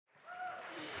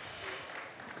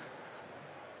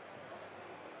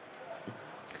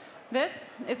This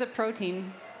is a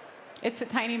protein. It's a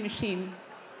tiny machine.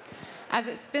 As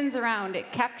it spins around,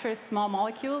 it captures small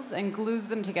molecules and glues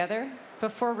them together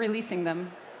before releasing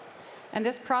them. And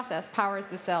this process powers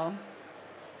the cell.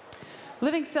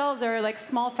 Living cells are like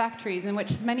small factories in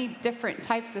which many different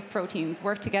types of proteins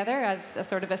work together as a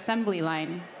sort of assembly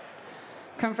line,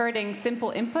 converting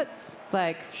simple inputs,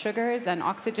 like sugars and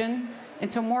oxygen,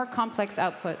 into more complex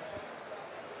outputs.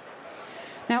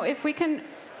 Now, if we can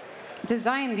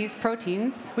design these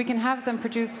proteins, we can have them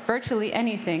produce virtually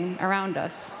anything around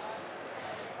us.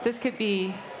 This could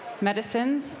be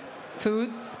medicines,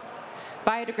 foods,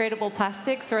 biodegradable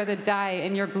plastics, or the dye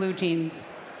in your blue jeans.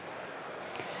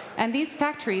 And these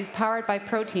factories, powered by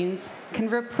proteins, can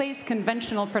replace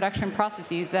conventional production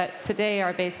processes that today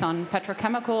are based on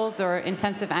petrochemicals or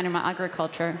intensive animal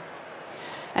agriculture.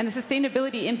 And the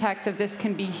sustainability impacts of this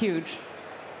can be huge.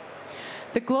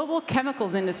 The global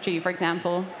chemicals industry, for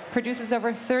example, produces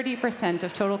over 30%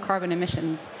 of total carbon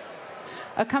emissions.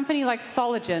 A company like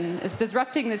Oura Gen is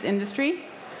disrupting this industry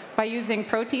by using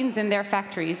proteins in their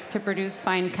factories to produce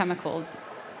fine chemicals.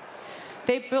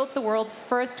 They built the world's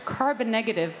first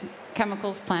carbon-negative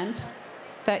chemicals plant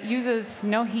that uses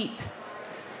no heat,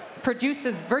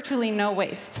 produces virtually no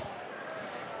waste.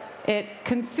 It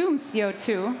consumes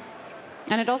CO2,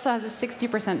 and it also has a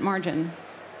 60% margin.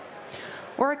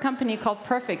 Or a company called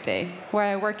Perfect Day, where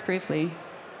I worked briefly.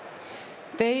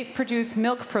 They produce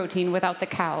milk protein without the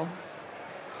cow.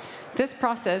 This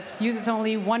process uses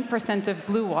only 1% of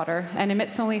blue water and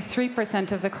emits only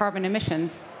 3% of the carbon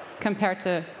emissions compared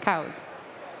to cows.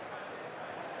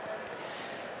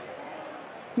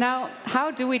 Now, how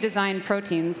do we design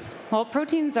proteins? Well,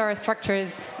 proteins are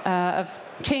structures of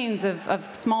chains of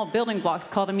small building blocks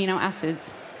called amino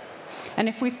acids. And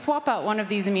if we swap out one of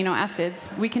these amino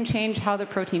acids, we can change how the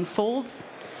protein folds,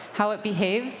 how it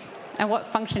behaves, and what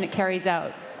function it carries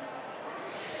out.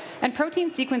 And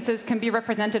protein sequences can be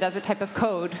represented as a type of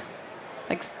code,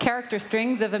 like character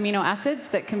strings of amino acids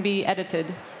that can be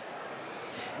edited.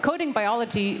 Coding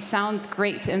biology sounds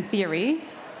great in theory,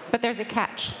 but there's a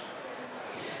catch.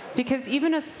 Because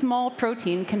even a small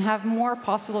protein can have more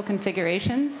possible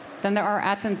configurations than there are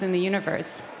atoms in the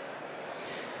universe.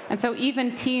 And so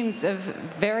even teams of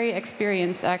very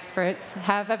experienced experts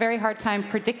have a very hard time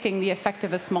predicting the effect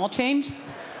of a small change,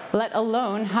 let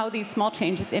alone how these small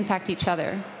changes impact each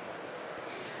other.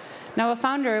 Now, a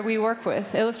founder we work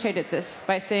with illustrated this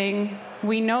by saying,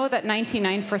 we know that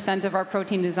 99% of our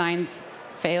protein designs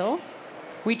fail.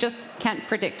 We just can't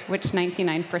predict which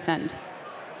 99%.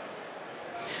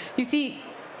 You see,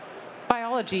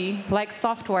 biology, like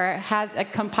software, has a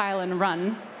compile and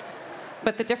run.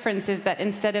 But the difference is that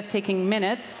instead of taking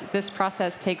minutes, this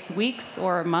process takes weeks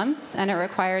or months, and it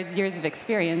requires years of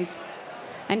experience.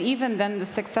 And even then, the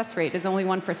success rate is only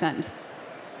 1%.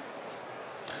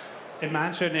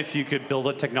 Imagine if you could build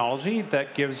a technology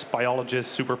that gives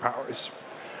biologists superpowers.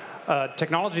 A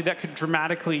technology that could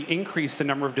dramatically increase the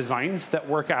number of designs that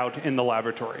work out in the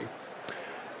laboratory.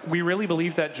 We really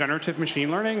believe that generative machine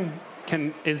learning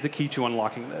is the key to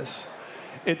unlocking this.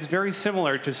 It's very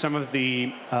similar to some of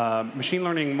the machine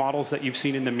learning models that you've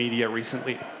seen in the media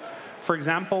recently. For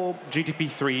example,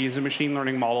 GTP3 is a machine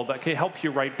learning model that can help you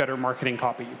write better marketing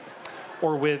copy.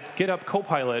 Or with GitHub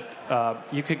Copilot,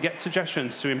 you could get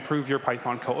suggestions to improve your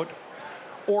Python code.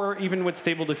 Or even with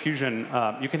Stable Diffusion,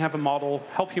 you can have a model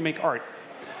help you make art.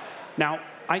 Now,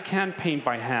 I can't paint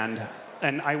by hand,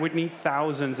 and I would need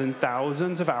thousands and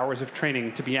thousands of hours of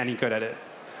training to be any good at it.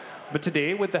 But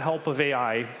today, with the help of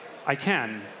AI, I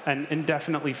can, and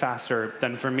indefinitely faster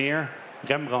than Vermeer,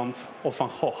 Rembrandt, or Van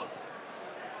Gogh.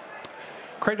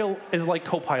 Cradle is like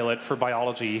Copilot for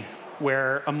biology,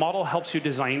 where a model helps you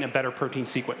design a better protein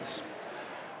sequence.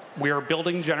 We are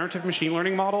building generative machine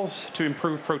learning models to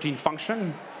improve protein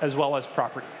function as well as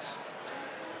properties.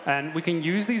 And we can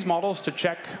use these models to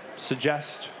check,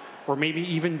 suggest, or maybe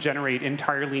even generate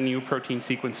entirely new protein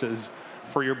sequences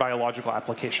for your biological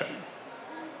application.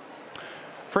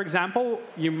 For example,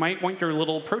 you might want your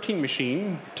little protein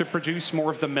machine to produce more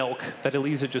of the milk that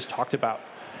Elise just talked about.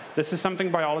 This is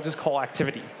something biologists call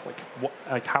activity,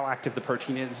 like how active the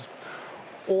protein is.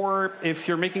 Or if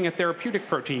you're making a therapeutic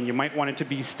protein, you might want it to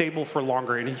be stable for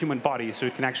longer in a human body so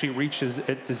it can actually reach its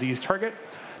disease target.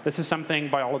 This is something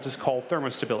biologists call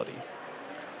thermostability.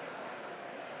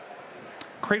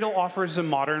 Cradle offers a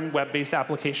modern web-based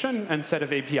application and set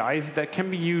of APIs that can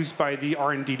be used by the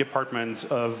R&D departments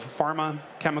of pharma,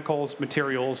 chemicals,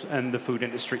 materials, and the food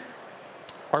industry.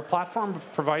 Our platform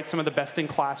provides some of the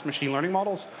best-in-class machine learning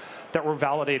models that were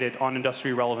validated on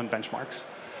industry-relevant benchmarks.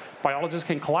 Biologists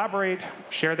can collaborate,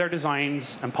 share their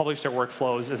designs, and publish their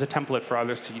workflows as a template for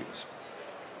others to use.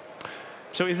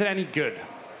 So is it any good?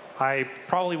 I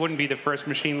probably wouldn't be the first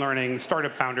machine learning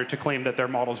startup founder to claim that their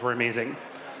models were amazing.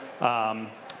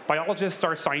 Biologists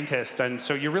are scientists, and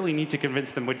so you really need to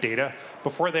convince them with data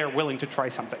before they're willing to try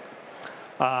something.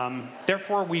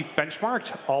 Therefore, we've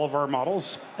benchmarked all of our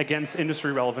models against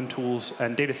industry-relevant tools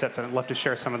and data sets, and I'd love to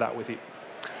share some of that with you.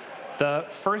 The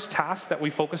first task that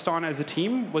we focused on as a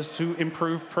team was to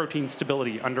improve protein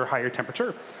stability under higher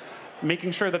temperature,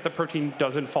 making sure that the protein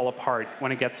doesn't fall apart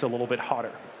when it gets a little bit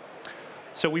hotter.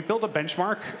 So we built a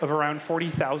benchmark of around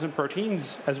 40,000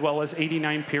 proteins, as well as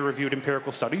 89 peer-reviewed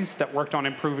empirical studies that worked on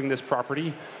improving this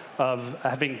property of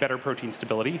having better protein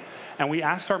stability. And we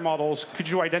asked our models, could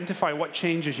you identify what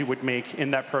changes you would make in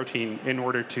that protein in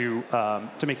order to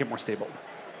make it more stable?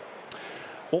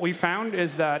 What we found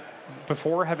is that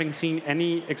before having seen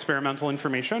any experimental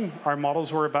information, our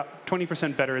models were about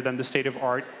 20% better than the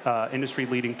state-of-art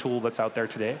industry-leading tool that's out there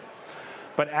today.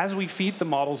 But as we feed the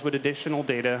models with additional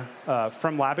data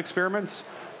from lab experiments,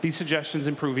 these suggestions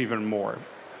improve even more.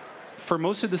 For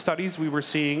most of the studies, we were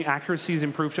seeing accuracies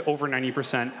improve to over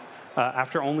 90%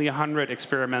 after only 100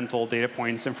 experimental data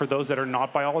points. And for those that are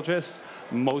not biologists,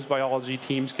 most biology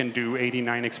teams can do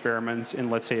 89 experiments in,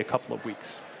 let's say, a couple of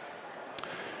weeks.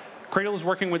 Cradle is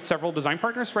working with several design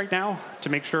partners right now to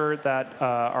make sure that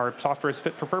our software is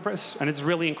fit for purpose. And it's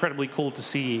really incredibly cool to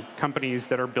see companies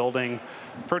that are building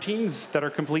proteins that are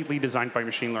completely designed by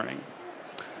machine learning.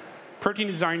 Protein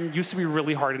design used to be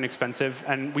really hard and expensive,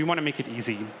 and we want to make it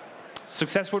easy.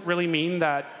 Success would really mean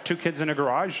that two kids in a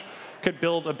garage could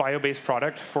build a bio-based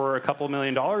product for a couple $1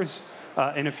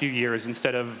 million in a few years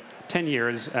instead of 10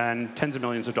 years and tens of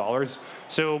millions of dollars.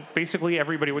 So basically,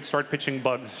 everybody would start pitching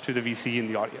bugs to the VC in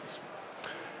the audience.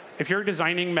 If you're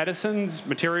designing medicines,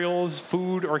 materials,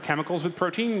 food, or chemicals with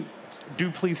protein, do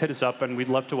please hit us up, and we'd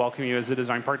love to welcome you as a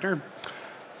design partner.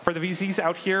 For the VCs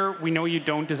out here, we know you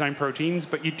don't design proteins,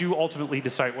 but you do ultimately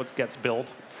decide what gets built.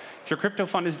 If your crypto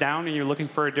fund is down and you're looking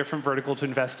for a different vertical to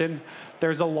invest in,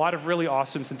 there's a lot of really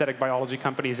awesome synthetic biology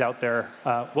companies out there.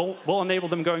 We'll enable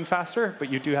them going faster,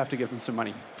 but you do have to give them some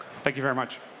money. Thank you very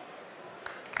much.